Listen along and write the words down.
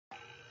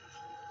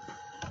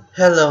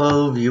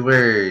Hello,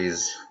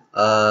 viewers.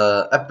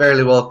 I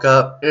barely woke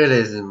up. It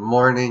is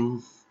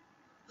morning.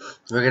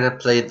 We're gonna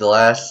play The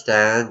Last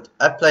Stand.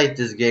 I played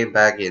this game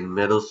back in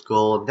middle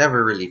school.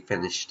 Never really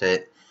finished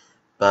it,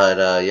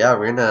 but yeah,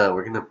 we're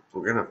gonna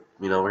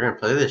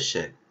play this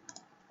shit.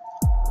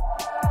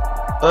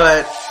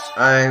 But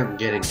I'm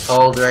getting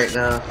cold right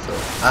now, so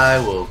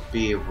I will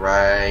be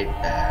right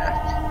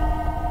back.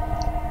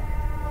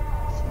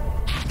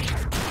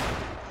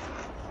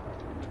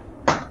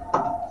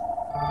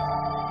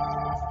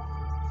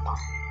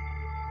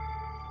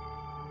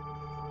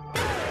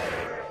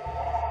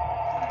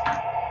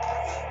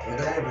 And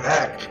I'm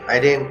back. I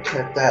didn't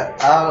check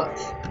that out,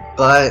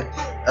 but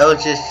I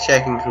was just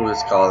checking who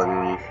was calling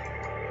me.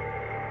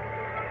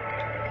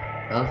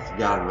 Oh,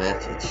 God,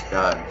 message.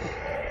 God.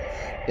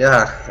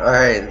 Yeah,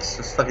 alright,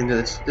 let's fucking do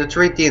this. Let's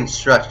read the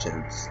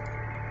instructions.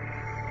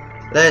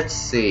 Let's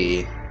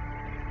see.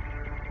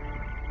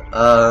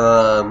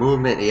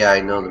 Movement. Yeah, I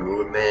know the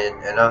movement.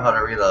 I know how to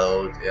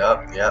reload.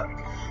 Yep.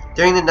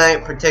 During the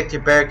night, protect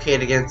your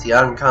barricade against the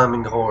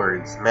oncoming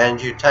hordes.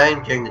 Manage your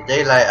time during the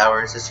daylight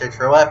hours to search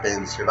for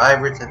weapons,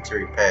 survivors, and to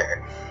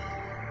repair.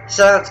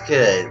 Sounds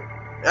good.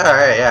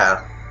 Alright,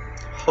 yeah.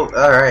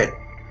 Alright.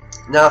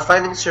 Now,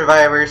 finding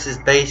survivors is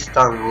based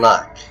on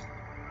luck.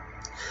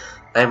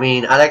 I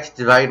mean, I like to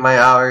divide my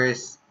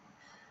hours.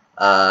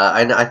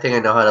 I think I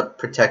know how to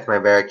protect my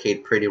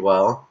barricade pretty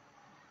well.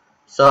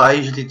 So I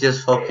usually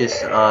just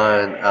focus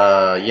on,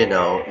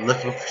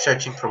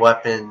 searching for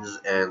weapons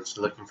and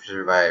looking for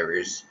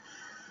survivors.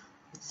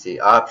 Let's see,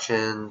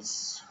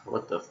 options.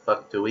 What the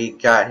fuck do we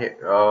got here?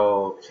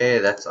 Okay,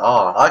 that's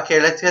all. Okay,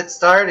 let's get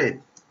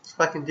started. Let's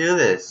fucking do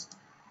this.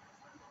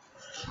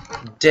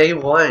 Day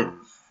 1.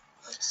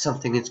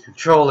 Something is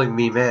controlling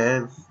me,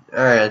 man.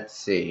 Alright, let's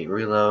see.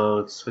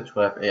 Reload, switch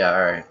weapon. Yeah,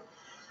 alright.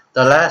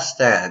 The Last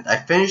Stand. I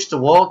finished the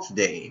wall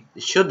today.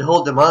 It should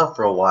hold them off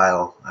for a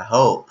while. I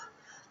hope.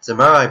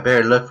 Tomorrow I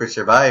better look for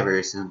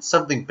survivors and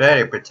something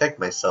better to protect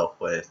myself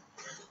with.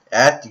 I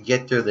have to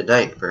get through the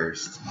night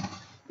first.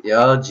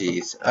 Oh,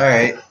 jeez.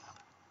 Alright.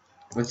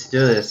 Let's do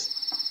this.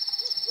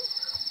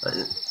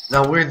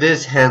 Now we're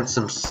this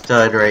handsome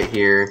stud right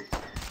here.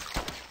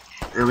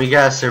 And we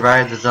gotta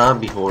survive the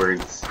zombie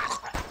hordes.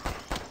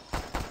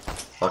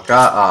 Fuck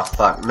off. Oh,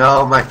 fuck.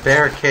 No, my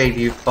barricade,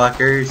 you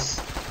fuckers.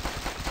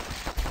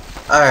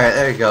 Alright,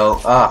 there you go.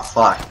 Oh,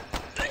 fuck.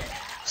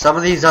 Some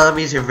of these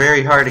zombies are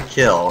very hard to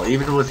kill,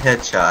 even with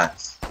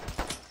headshots.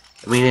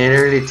 I mean, it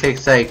really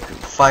takes like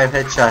 5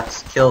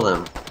 headshots to kill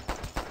them.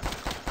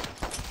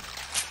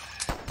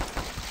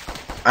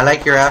 I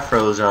like your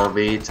afro,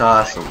 zombie. It's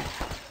awesome.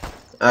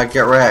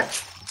 Get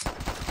wrecked.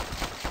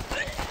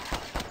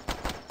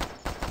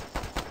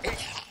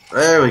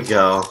 There we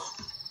go.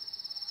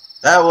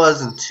 That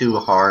wasn't too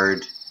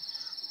hard.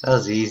 That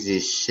was easy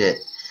as shit.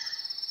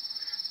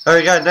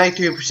 Alright, we got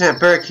 93%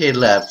 barricade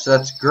left, so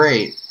that's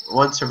great.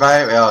 One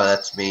survivor. Oh,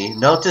 that's me.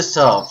 Note to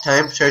self: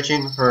 time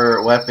searching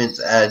for weapons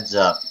adds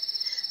up.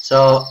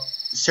 So,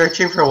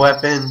 searching for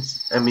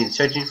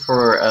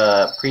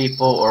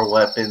people or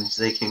weapons,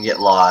 they can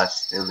get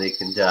lost and they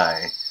can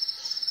die.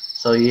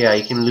 So yeah,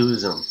 you can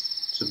lose them.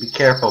 So be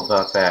careful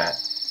about that.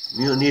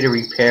 We don't need to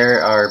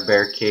repair our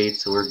barricade,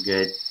 so we're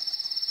good.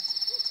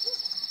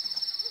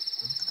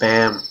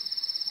 Bam.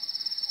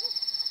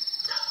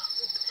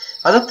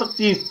 How the fuck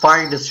do you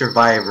find a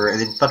survivor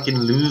and then fucking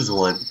lose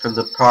one from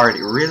the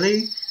party?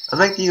 Really? I'm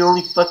like the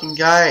only fucking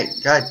guy.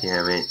 God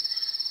damn it.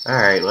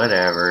 Alright,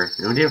 whatever.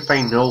 We didn't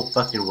find no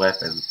fucking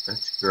weapon.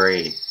 That's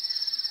great.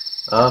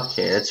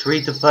 Okay, let's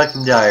read the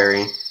fucking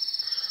diary.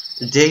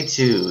 Day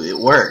 2. It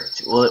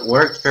worked. Well, it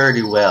worked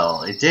fairly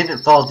well. It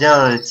didn't fall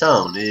down on its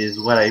own, is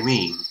what I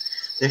mean.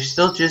 They're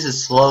still just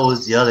as slow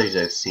as the others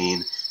I've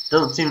seen.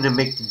 Don't seem to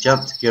make the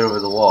jump to get over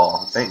the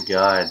wall. Thank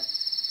God.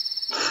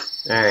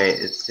 Alright,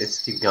 let's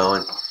keep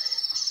going.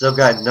 Still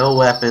got no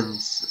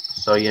weapons,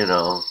 so you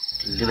know,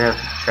 you're gonna have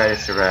to try to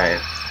survive.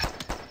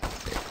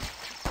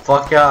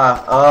 Fuck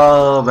off.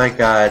 Oh my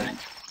god.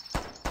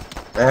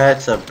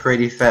 That's a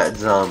pretty fat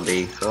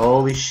zombie.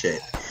 Holy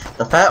shit.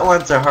 The fat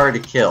ones are hard to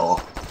kill.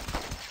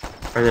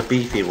 Or the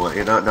beefy one,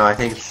 you don't know, I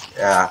think it's,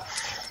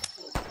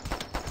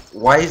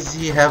 why does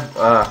he have,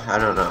 I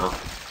don't know.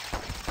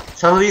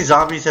 Some of these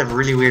zombies have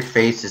really weird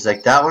faces,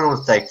 like that one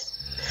was like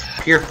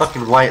pure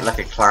fucking white like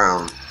a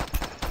clown.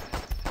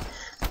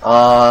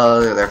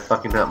 Oh, they're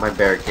fucking up my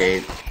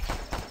barricade.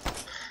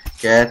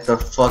 Get the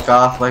fuck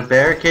off my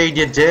barricade,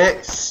 you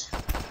dicks!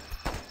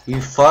 You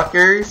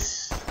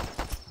fuckers!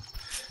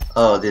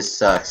 Oh, this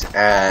sucks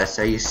ass.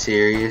 Are you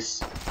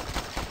serious?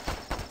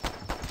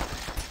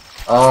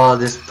 Oh,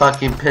 this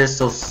fucking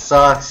pistol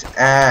sucks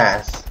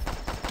ass.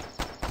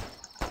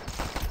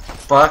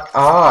 Fuck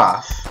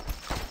off.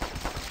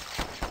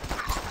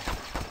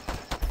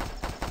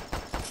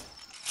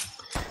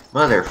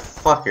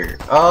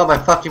 Motherfucker. Oh, my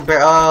fucking bear.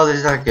 Oh, this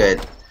is not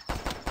good.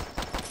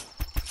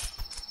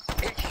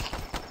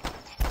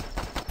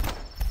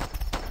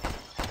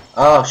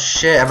 Oh,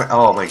 shit.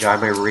 Oh my god,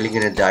 am I really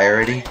gonna die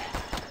already?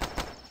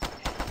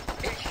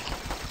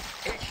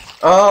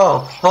 Oh,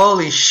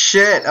 holy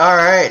shit.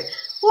 Alright.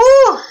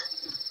 Woo!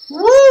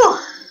 Woo!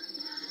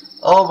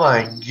 Oh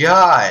my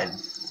god.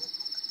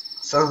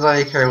 Sounds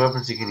like you carry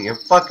weapons you can get.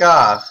 Fuck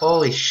off.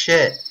 Holy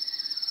shit.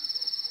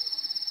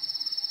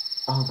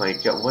 Oh my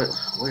god.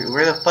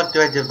 Where the fuck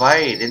do I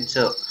divide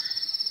into?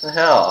 The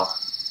hell?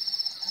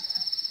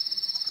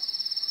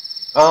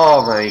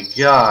 Oh my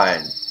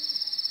god.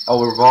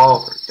 Oh,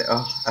 revolver.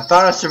 Oh, I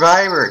found a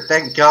survivor.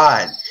 Thank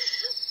god.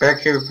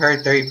 Barricade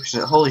repaired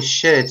 30%. Holy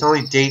shit, it's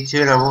only day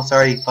 2 and I almost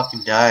already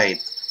fucking died.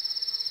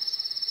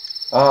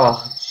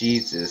 Oh,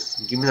 Jesus.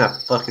 Give me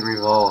that fucking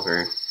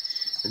revolver.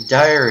 A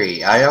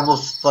diary. I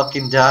almost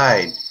fucking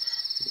died.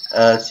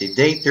 Let's see.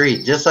 Day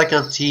 3. Just like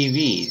on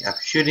TV. I'm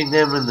shooting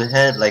them in the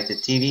head like the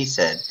TV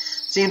said.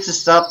 Seems to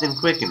stop them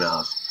quick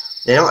enough.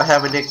 They don't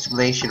have an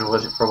explanation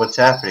for what's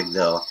happening,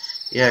 though.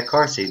 Yeah, of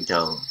course they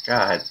don't.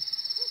 God.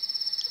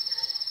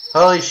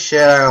 Holy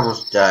shit, I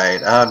almost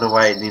died. I don't know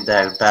why I need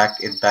that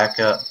back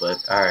up,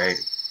 but alright.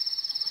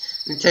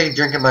 Let me take a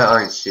drink of my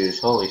orange juice.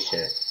 Holy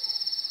shit.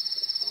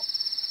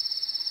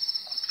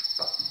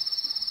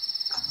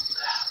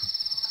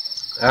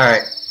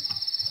 Alright.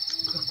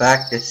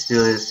 Back, let's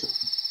do this.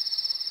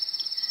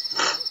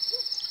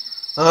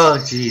 Oh,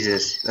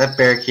 Jesus. That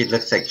barricade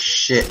looks like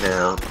shit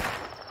now.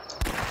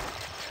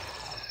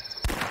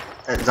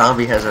 That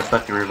zombie has a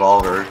fucking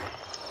revolver.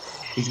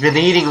 He's been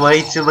eating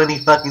way too many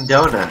fucking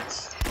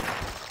donuts.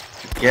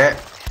 Get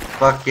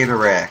fucking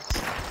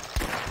wrecked.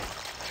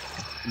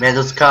 Man,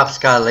 those cops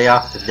gotta lay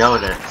off the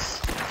donuts.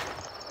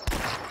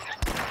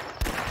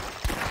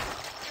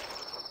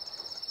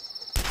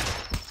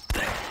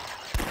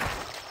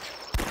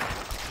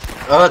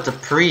 Oh, it's a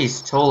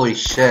priest. Holy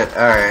shit.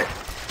 Alright.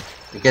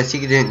 I guess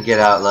he didn't get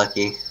out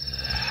lucky.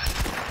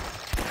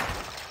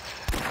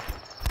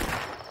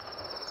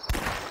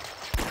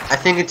 I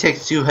think it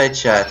takes 2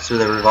 headshots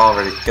with a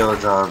revolver to kill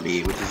a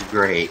zombie, which is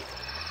great.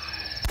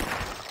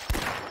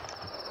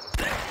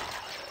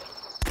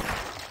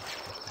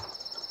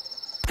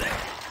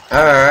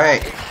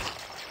 Alright.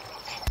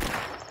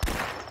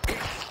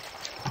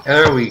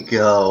 There we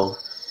go.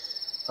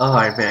 Oh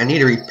man, I need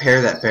to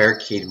repair that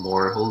barricade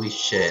more. Holy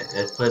shit.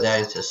 Let's put that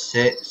into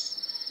 6.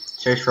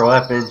 Search for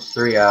weapons,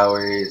 3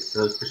 hours.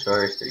 Look for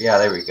stores. Yeah,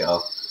 there we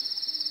go.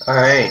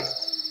 Alright.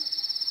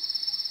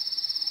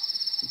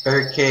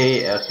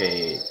 Barricade,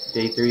 okay.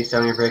 Day 3,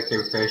 7 barricade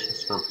repair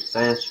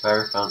 61%.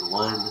 Survivor found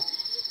 1.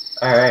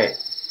 Alright.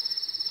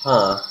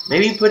 Huh.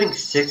 Maybe putting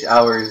 6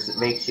 hours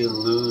makes you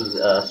lose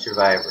a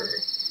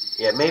survivor.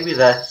 Yeah, maybe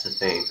that's the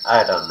thing.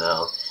 I don't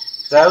know.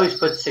 Because I always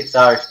put 6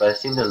 hours, but I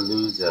seem to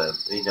lose the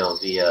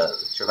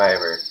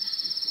survivor.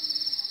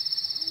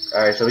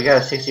 Alright, so we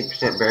got a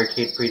 60%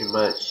 barricade pretty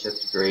much.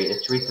 That's great.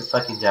 Let's read the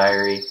fucking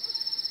diary.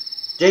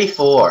 Day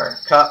 4.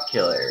 Cop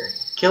killer.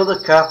 Killed a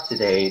cop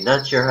today.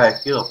 Not sure how I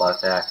feel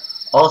about that.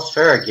 All's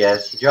fair, I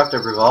guess. He dropped a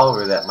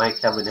revolver that might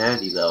come in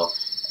handy, though.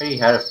 I already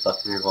had a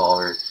fucking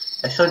revolver.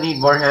 I still need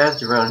more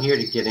hands around here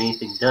to get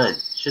anything done.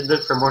 Should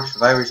look for more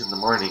survivors in the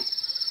morning.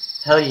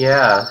 Hell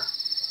yeah.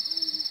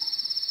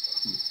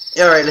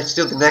 Alright, let's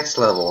do the next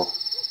level.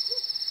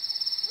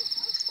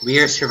 We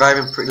are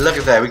surviving. Look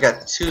at that, we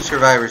got 2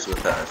 survivors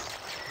with us.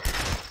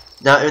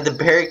 Now, if the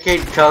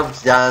barricade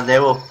comes down, they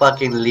will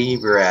fucking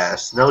leave your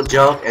ass. No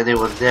joke, and they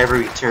will never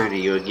return to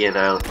you again,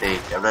 I don't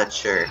think. I'm not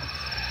sure.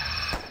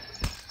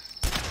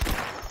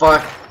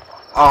 Fuck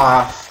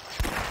off.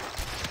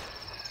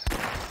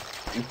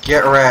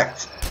 Get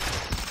wrecked.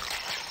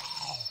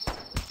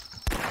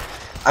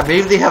 I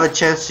believe they have a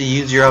chance to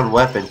use your own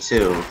weapon,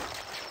 too.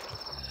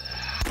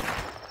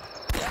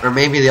 Or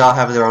maybe they all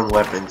have their own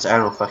weapons. I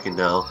don't fucking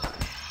know.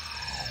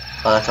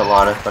 Oh, that's a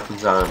lot of fucking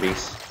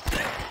zombies.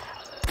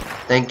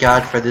 Thank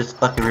God for this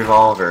fucking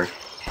revolver.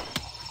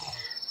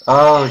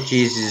 Oh,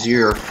 Jesus,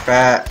 you're a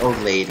fat old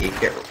lady.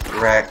 Get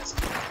wrecked.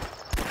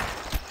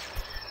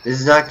 This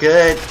is not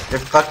good. They're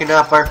fucking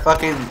up our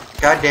fucking...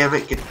 God damn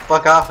it, get the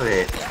fuck off of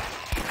it.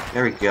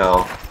 There we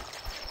go.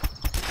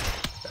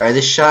 Alright,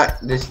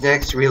 this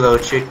next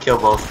reload should kill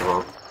most of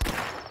them.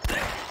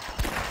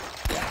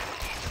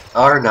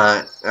 Or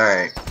not.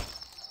 Alright.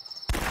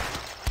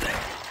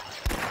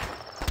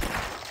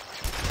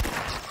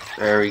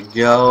 There we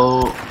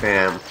go.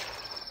 Bam.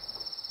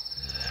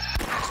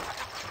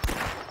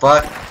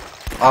 Fuck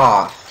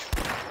off.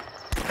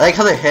 I like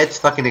how their heads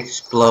fucking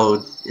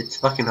explode. It's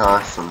fucking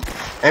awesome.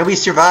 And we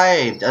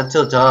survived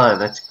until dawn.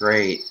 That's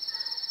great.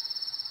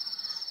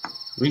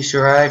 We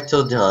survived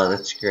till dawn.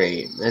 That's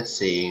great. Let's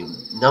see.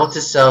 Note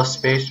to self,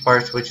 space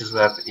bar switches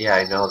weapon. Yeah,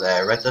 I know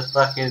that. I read the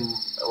fucking...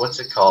 What's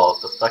it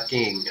called? The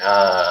fucking,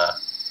 the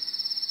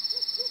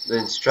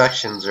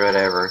instructions or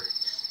whatever.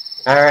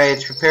 Alright,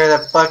 let's repair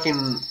that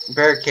fucking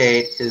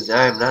barricade, because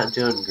I'm not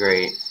doing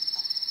great.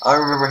 I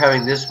don't remember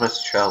having this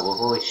much trouble.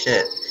 Holy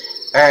shit.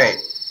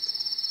 Alright.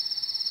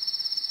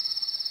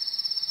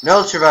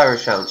 No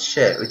survivors found.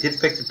 Shit. We did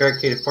fix the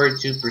barricade at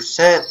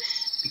 42%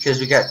 because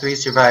we got 3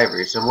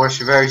 survivors. The more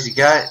survivors you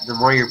got, the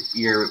more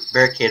your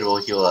barricade will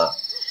heal up.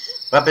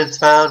 Weapons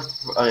found,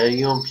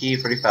 UMP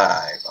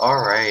 45.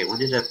 Alright. When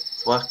did the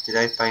fuck did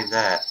I find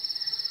that?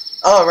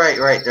 Oh,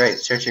 right.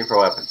 Searching for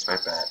weapons. My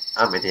bad.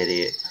 I'm an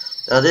idiot.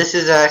 Now, this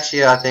is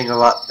actually, I think, a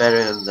lot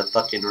better than the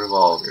fucking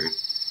revolver.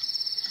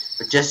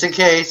 But just in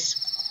case,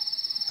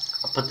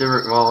 I'll put the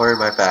revolver in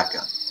my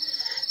backup.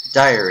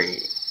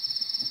 Diary.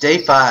 Day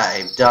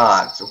 5.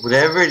 Dogs.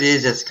 Whatever it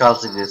is that's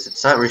causing this,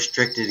 it's not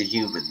restricted to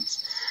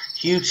humans.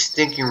 Huge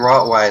stinking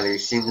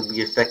Rottweilers seem to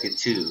be affected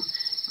too.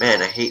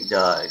 Man, I hate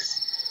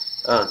dogs.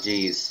 Oh,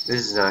 jeez.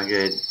 This is not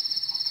good.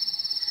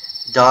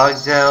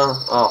 Dogs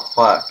now? Oh,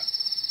 fuck.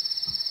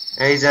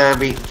 Hey,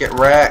 zombie. Get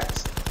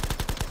wrecked.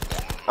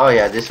 Oh,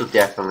 yeah. This will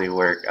definitely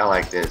work. I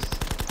like this.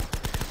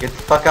 Get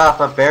the fuck off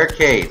my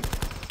barricade.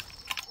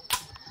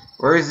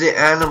 Where's the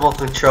animal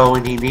control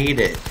when you need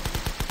it?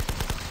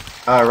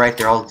 Oh, right.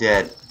 They're all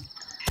dead.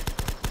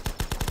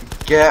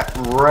 Get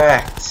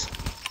wrecked.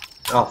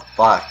 Oh,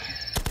 fuck.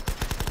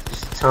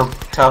 Just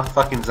tough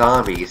fucking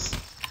zombies.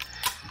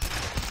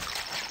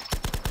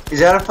 Is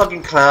that a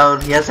fucking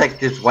clown? He has like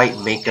this white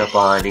makeup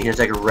on. He has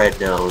like a red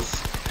nose.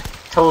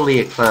 Totally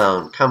a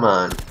clown. Come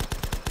on.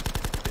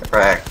 Get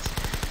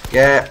wrecked.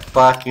 Get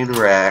fucking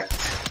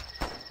wrecked.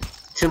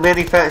 Too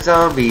many fat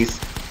zombies.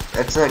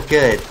 That's not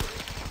good.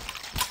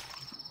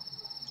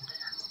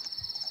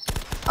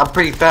 I'm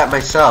pretty fat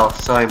myself,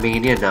 so I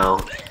mean, you know.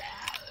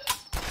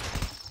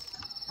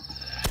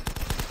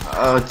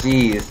 Oh,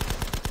 jeez.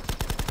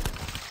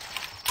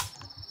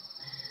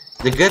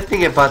 The good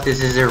thing about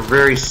this is they're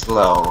very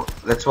slow.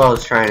 That's what I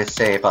was trying to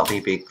say about me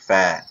being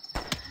fat.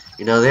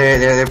 You know,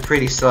 they're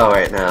pretty slow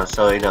right now,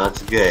 so you know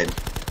it's good.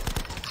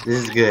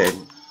 This is good.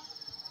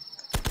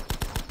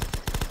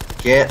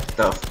 Get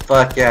the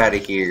fuck out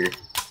of here.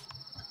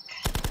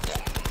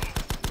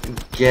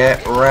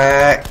 Get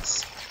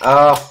wrecked.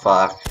 Oh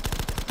fuck.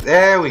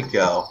 There we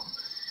go.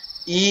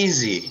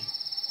 Easy.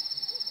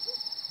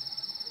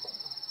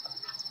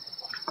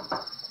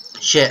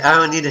 Shit, I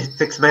don't need to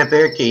fix my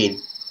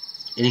barricade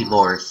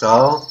anymore,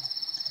 so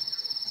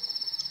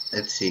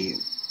let's see.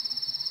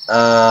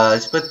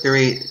 Let's put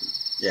 3.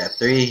 Yeah,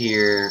 3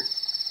 here.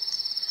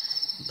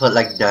 Put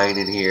like 9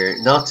 in here.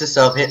 Note to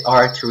self: hit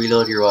R to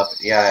reload your weapon.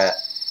 Yeah,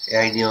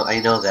 I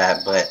know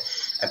that, but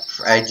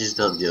I just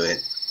don't do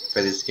it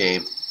for this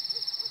game.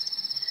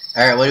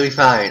 All right, what do we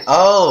find?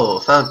 Oh,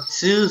 found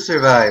 2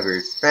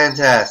 survivors.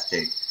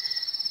 Fantastic.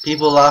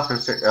 People often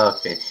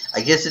okay.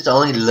 I guess it's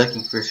only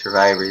looking for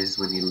survivors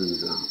when you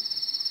lose them.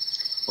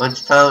 Once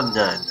found,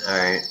 none.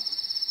 Alright.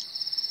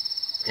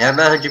 Yeah, I'm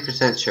not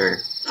 100%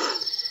 sure.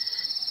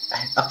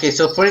 Okay,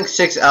 so putting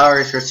 6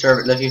 hours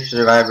for looking for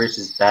survivors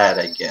is bad,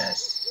 I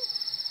guess.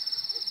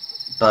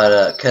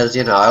 But, cause,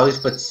 you know, I always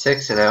put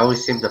 6 and I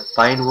always seem to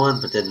find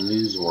one, but then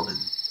lose one.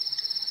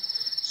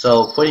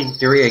 So, putting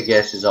 3, I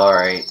guess, is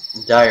alright.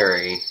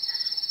 Diary.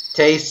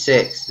 Day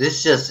 6.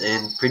 This just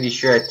in. Pretty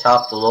sure I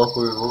topped the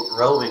local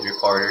roving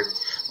reporter.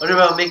 What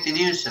about make the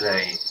news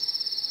tonight?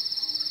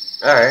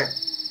 Alright.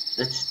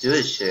 Let's do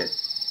this shit.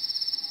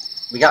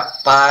 We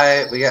got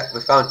 5. We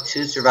found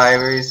 2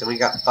 survivors, and we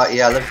got 5.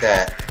 Yeah, look at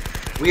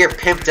that. We are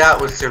pimped out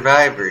with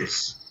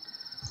survivors.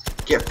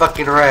 Get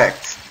fucking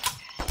wrecked.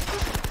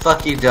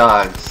 Fuck you,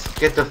 dogs.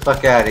 Get the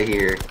fuck out of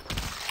here.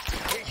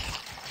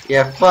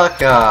 Yeah,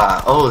 fuck.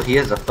 Oh, he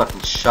has a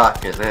fucking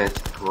shotgun.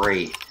 That's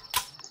great.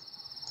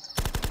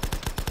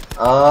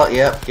 Oh,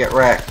 yep. Get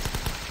wrecked.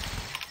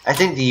 I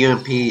think the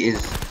UMP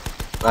is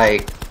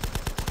like.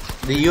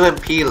 The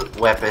UMP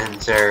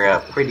weapons are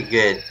pretty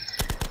good.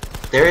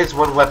 There is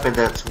one weapon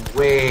that's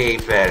way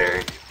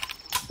better,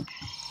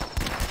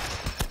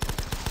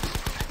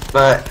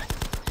 but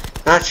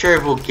not sure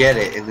if we'll get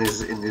it in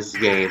this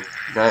game.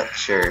 Not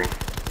sure.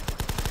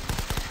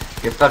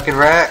 Get fucking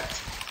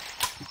wrecked.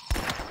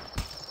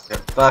 Get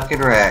fucking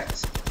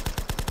wrecked.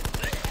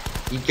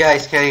 You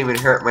guys can't even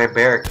hurt my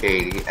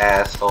barricade, you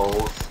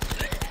assholes.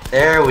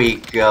 There we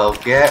go.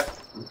 Get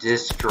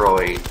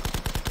destroyed.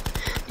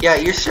 Yeah,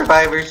 your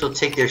survivors will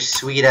take their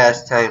sweet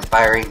ass time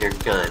firing their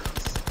guns.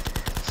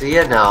 So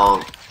you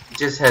know,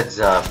 just heads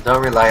up,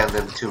 don't rely on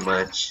them too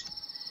much.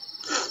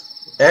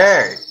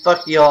 There,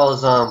 fuck you all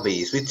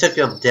zombies. We took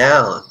them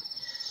down.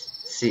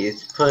 Let's see,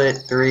 let's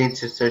put 3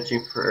 into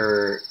searching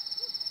for.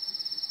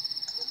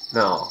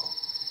 No,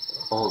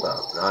 hold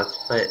on. No, let's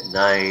put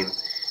 9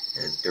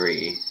 and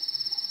 3.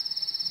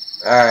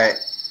 All right,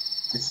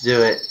 let's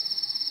do it.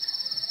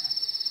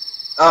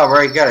 Oh,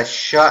 right, got a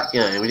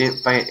shotgun. We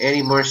didn't find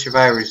any more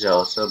survivors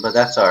though, but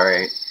that's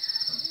alright.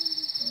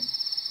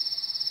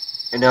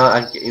 And now,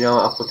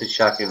 I'll put the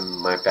shotgun in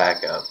my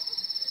backup.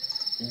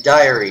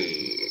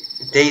 Diary.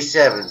 Day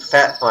 7.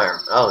 Fat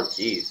farm. Oh,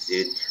 jeez,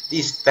 dude.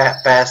 These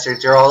fat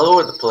bastards are all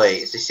over the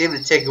place. They seem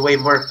to take away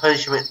more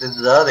punishment than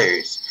the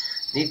others.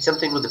 Need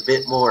something with a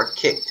bit more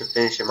kick to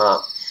finish them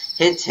off.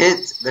 Hint,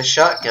 hint, the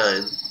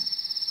shotgun.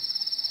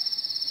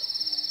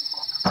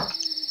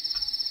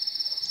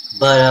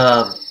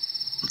 But,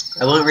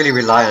 I won't really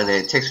rely on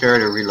it. It takes forever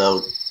to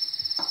reload.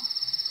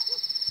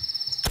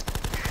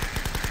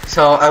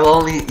 So I will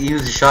only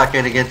use the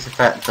shotgun against the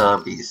fat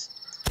zombies.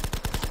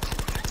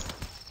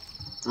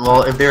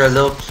 Well, if they're a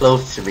little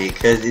close to me,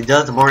 because it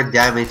does more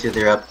damage if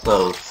they're up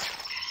close.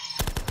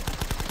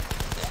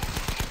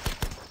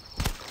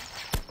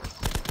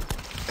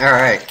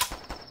 Alright.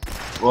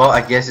 Well,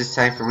 I guess it's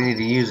time for me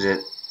to use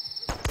it.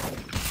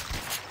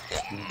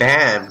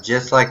 Bam!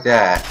 Just like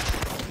that.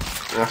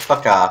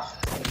 Fuck off.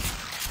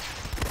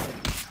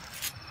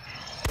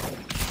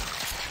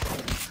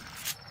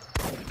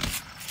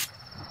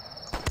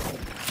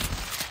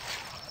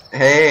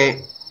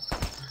 Hey!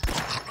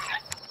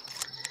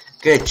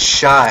 Good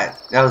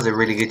shot. That was a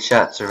really good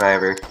shot,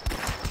 Survivor.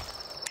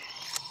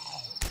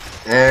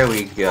 There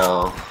we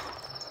go.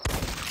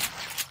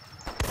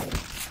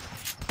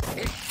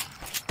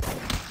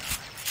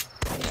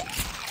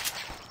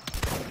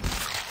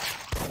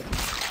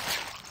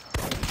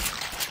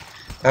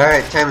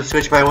 Alright, time to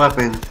switch my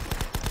weapon.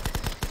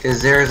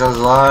 Because there's a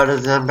lot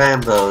of them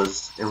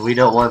bambos, and we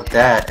don't want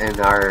that in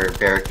our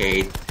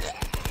barricade.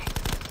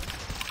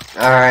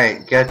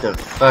 Alright, get the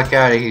fuck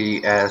out of here,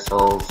 you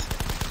assholes.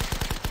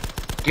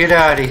 Get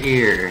out of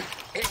here.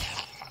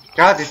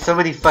 God, there's so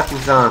many fucking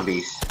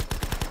zombies.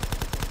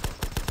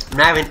 I'm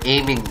not even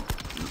aiming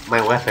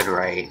my weapon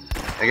right.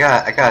 I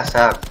gotta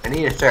stop. I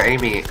need to start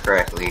aiming it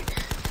correctly.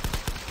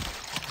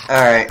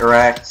 Alright,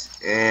 wrecked.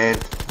 And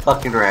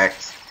fucking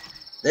wrecked.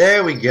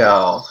 There we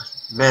go.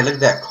 Man, look at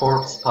that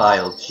corpse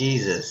pile.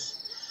 Jesus.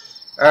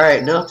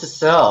 Alright, note to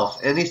self.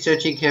 Any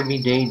searching can be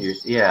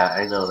dangerous. Yeah,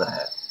 I know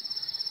that.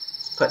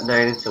 Let's put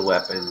 9 into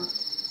weapon.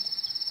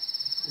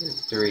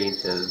 3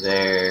 into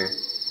there.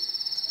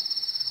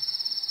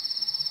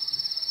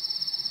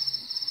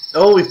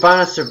 Oh, we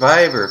found a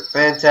survivor.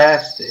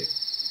 Fantastic.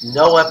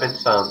 No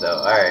weapons found though.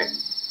 Alright.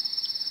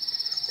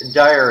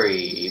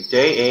 Diary.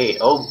 Day 8.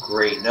 Oh,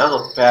 great. Now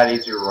the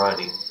fatties are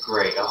running.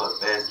 Great. Oh,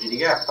 man. Dude, you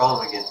got a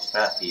problem against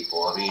fat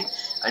people. I mean,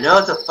 I know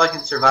it's a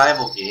fucking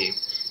survival game.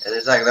 And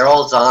it's like, they're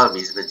all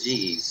zombies. But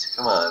geez.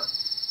 Come on.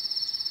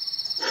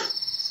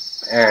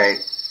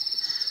 Alright.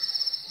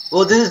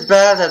 Well, this is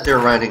bad that they're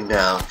running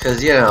now.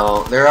 Because, you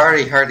know, they're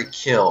already hard to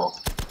kill.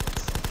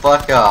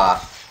 Fuck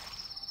off.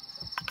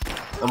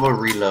 I'm gonna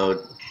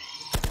reload.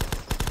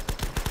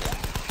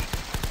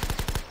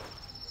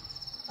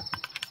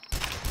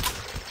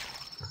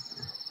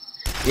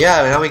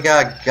 Yeah, now we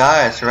got a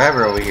guy, a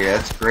survivor over here.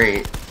 That's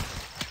great.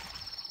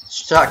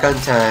 Shotgun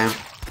time.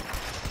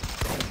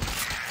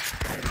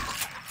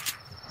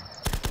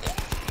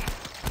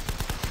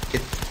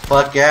 Get the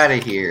fuck out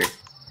of here.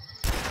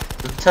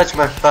 Don't touch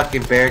my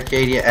fucking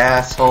barricade, you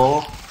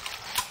asshole.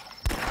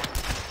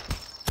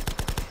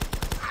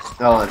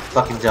 Oh, and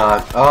fucking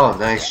dog. Oh,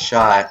 nice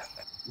shot.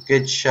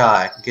 Good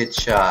shot. Good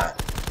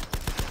shot.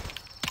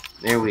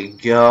 There we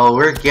go.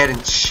 We're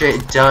getting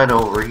shit done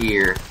over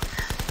here.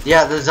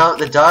 Yeah,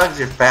 the dogs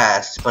are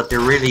fast, but they're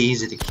really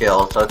easy to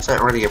kill, so it's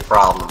not really a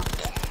problem.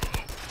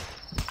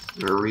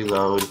 We'll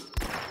reload.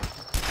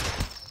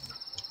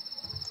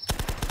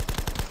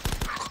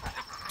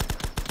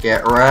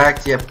 Get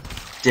wrecked, you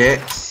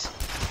dicks.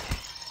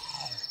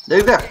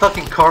 Look at that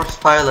fucking corpse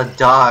pile of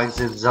dogs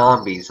and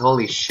zombies.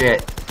 Holy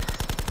shit.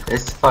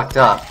 It's fucked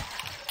up.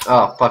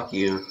 Oh, fuck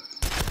you.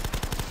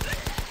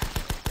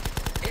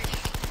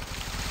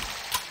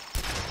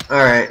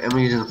 Alright, I'm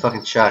using the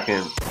fucking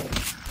shotgun.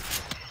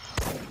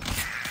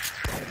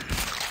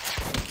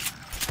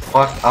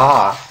 Fuck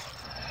off.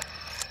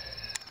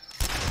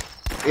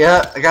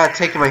 Yeah, I gotta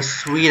take my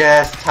sweet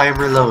ass time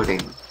reloading.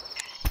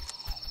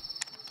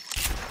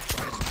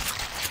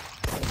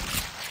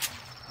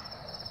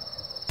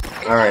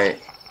 Alright.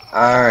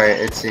 Alright,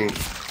 let's see.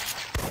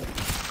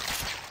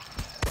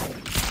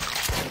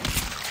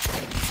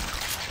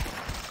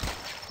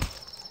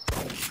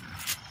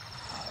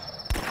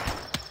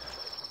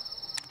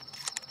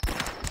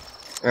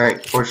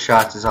 Alright, 4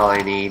 shots is all I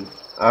need.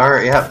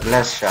 Alright, yep,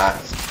 less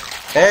shots.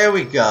 There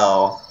we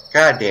go.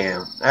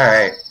 Goddamn.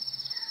 Alright.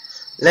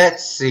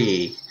 Let's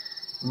see.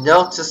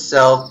 Note to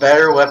self,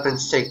 better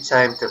weapons take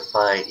time to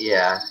find.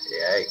 Yeah,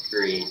 I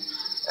agree.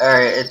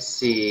 Alright, let's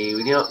see.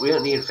 We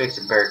don't need to fix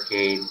a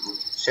barricade.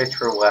 Search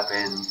for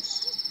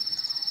weapons.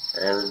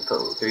 And then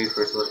put 3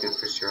 first looking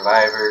for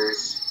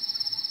survivors.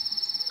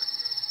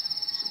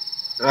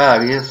 Ah,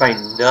 we didn't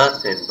find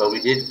nothing, but we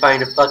did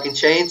find a fucking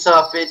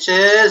chainsaw,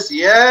 bitches!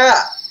 Yeah!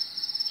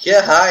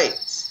 Get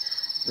hyped!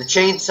 The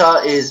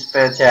chainsaw is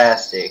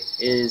fantastic.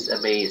 It is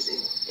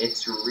amazing.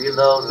 It's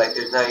reload, like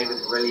there's not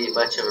even really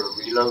much of a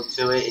reload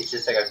to it. It's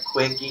just like a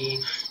quickie,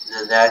 and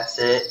then that's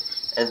it.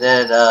 And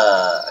then,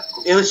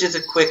 it was just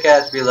a quick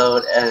ass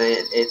reload, and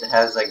it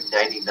has like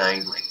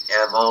 99 like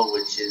ammo,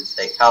 which is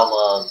like how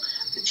long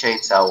the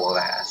chainsaw will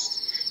last.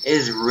 It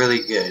is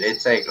really good.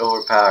 It's like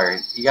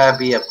overpowered. You gotta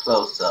be up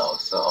close though,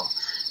 so.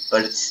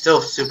 But it's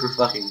still super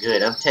fucking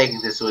good. I'm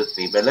taking this with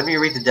me, but let me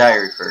read the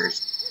diary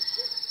first.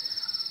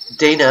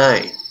 Day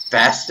 9.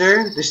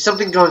 Faster? There's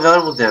something going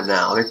on with them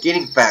now. They're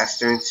getting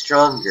faster and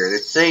stronger. They're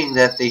saying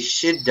that they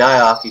should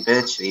die off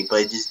eventually,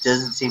 but it just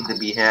doesn't seem to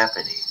be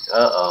happening.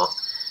 Uh-oh.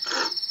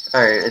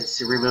 Alright,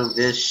 let's remove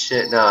this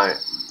shit. No.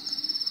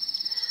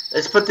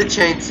 Let's put the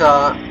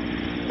chainsaw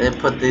and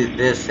put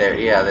this there.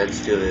 Yeah, let's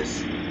do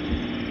this.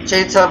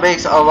 Chainsaw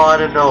makes a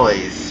lot of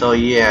noise, so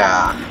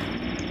yeah.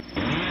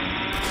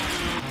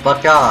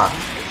 Fuck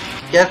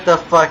off. Get the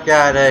fuck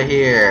out of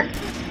here.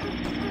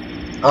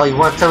 Oh, you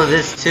want some of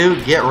this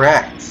too? Get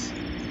wrecked.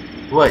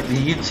 What,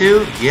 you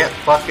two? Get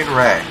fucking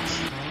wrecked.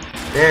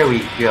 There we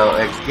go.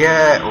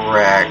 Get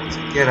wrecked.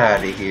 Get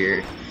out of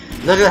here.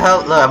 Look at how,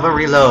 look, I'm gonna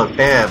reload.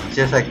 Bam.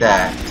 Just like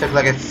that. Took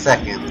like a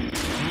second.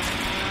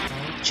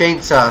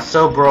 Chainsaw,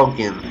 so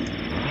broken.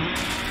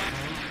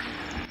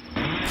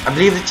 I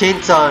believe the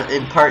chainsaw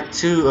in part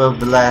 2 of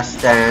The Last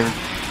Stand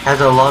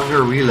has a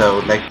longer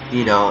reload. Like,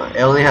 you know,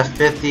 it only has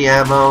 50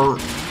 ammo,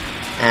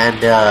 and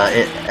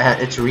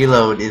its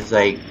reload is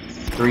like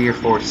 3 or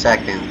 4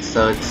 seconds.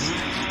 So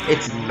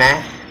it's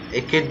meh.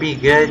 It could be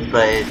good,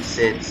 but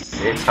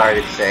it's hard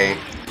to say.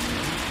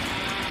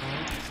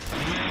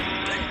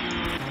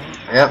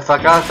 Yep,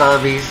 fuck off,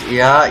 zombies.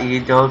 Yeah,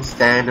 you don't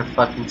stand a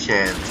fucking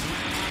chance.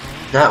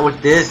 Not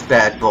with this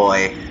bad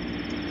boy.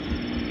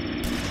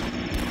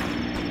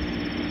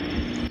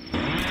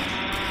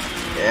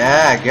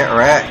 Yeah, get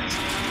wrecked.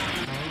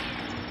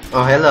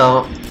 Oh,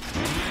 hello.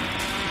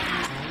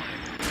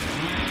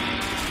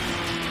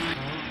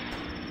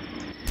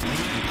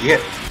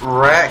 Get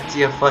wrecked,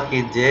 you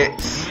fucking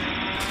dicks.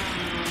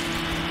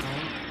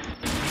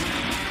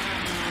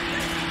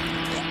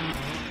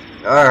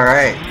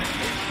 Alright.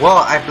 Well,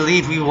 I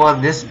believe we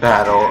won this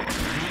battle.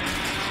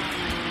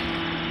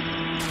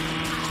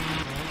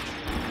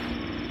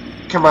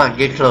 Come on,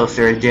 get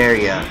closer, I dare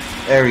ya.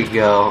 There we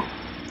go.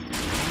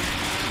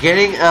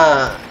 Getting,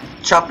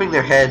 chopping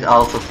their head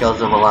also kills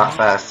them a lot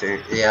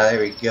faster. Yeah, there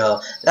we go.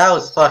 That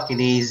was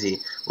fucking easy.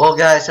 Well,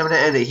 guys, I'm gonna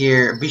end it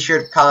here. Be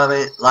sure to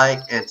comment,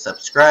 like, and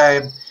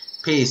subscribe.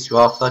 Peace, you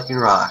all fucking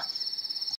rock.